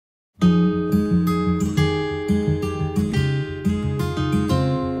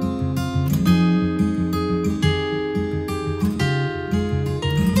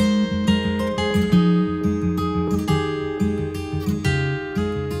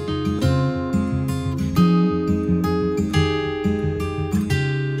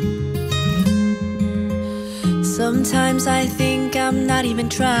Sometimes I think I'm not even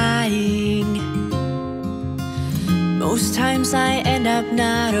trying. Most times I end up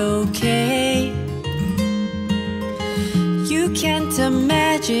not okay. You can't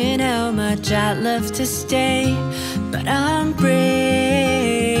imagine how much I'd love to stay, but I'm breaking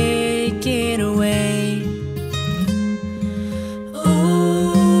away.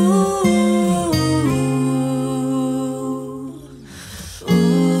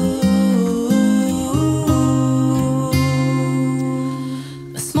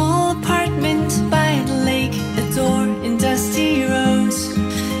 A small apartment by the lake, a door in dusty roads.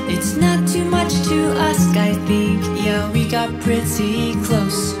 It's not too much to ask, I think. Yeah, we got pretty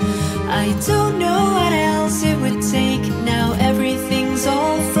close. I don't know what else it would take. Now everything's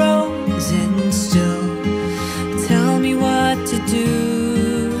all frozen still. Tell me what to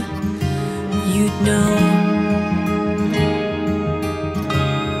do, you'd know.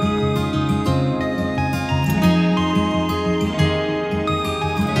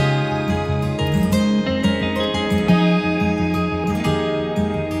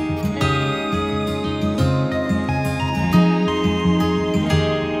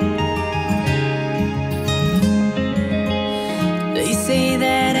 They say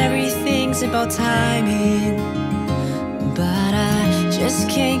that everything's about timing, but I just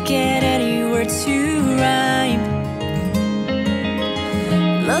can't get any words to rhyme.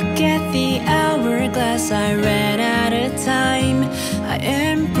 Look at the hourglass, I ran out of time. I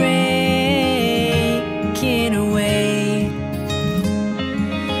am breaking away.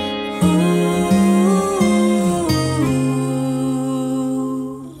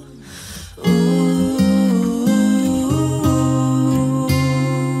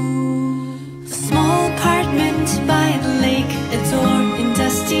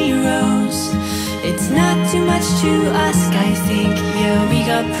 It's not too much to ask, I think. Yeah, we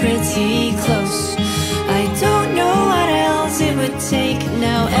got pretty close. I don't know what else it would take.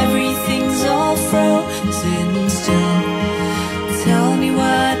 Now everything's all frozen still. Tell me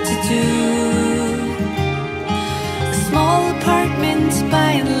what to do. A small apartment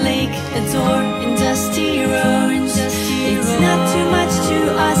by the lake, a door in dusty roads. It's not too much to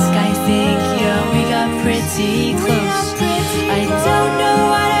ask, I think. Yeah, we got pretty close. I don't know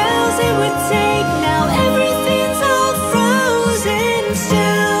what else it would take. Now everything's all frozen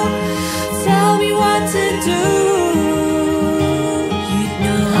still. Tell me what to do, you'd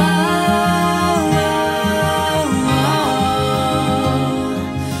know.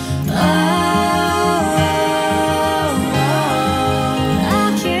 I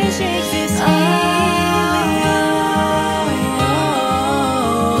can't shake this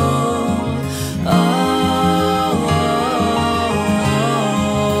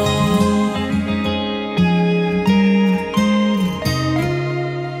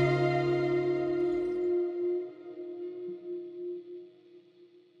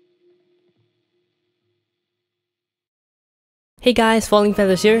Hey guys, Falling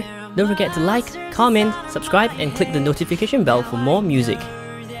Feathers here. Don't forget to like, comment, subscribe and click the notification bell for more music.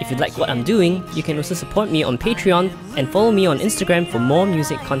 If you like what I'm doing, you can also support me on Patreon and follow me on Instagram for more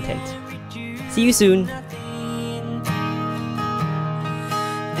music content. See you soon!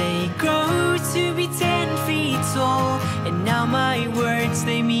 They grow to be 10 feet tall, and now my words,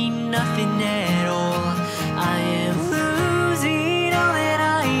 they mean nothing at all. I am losing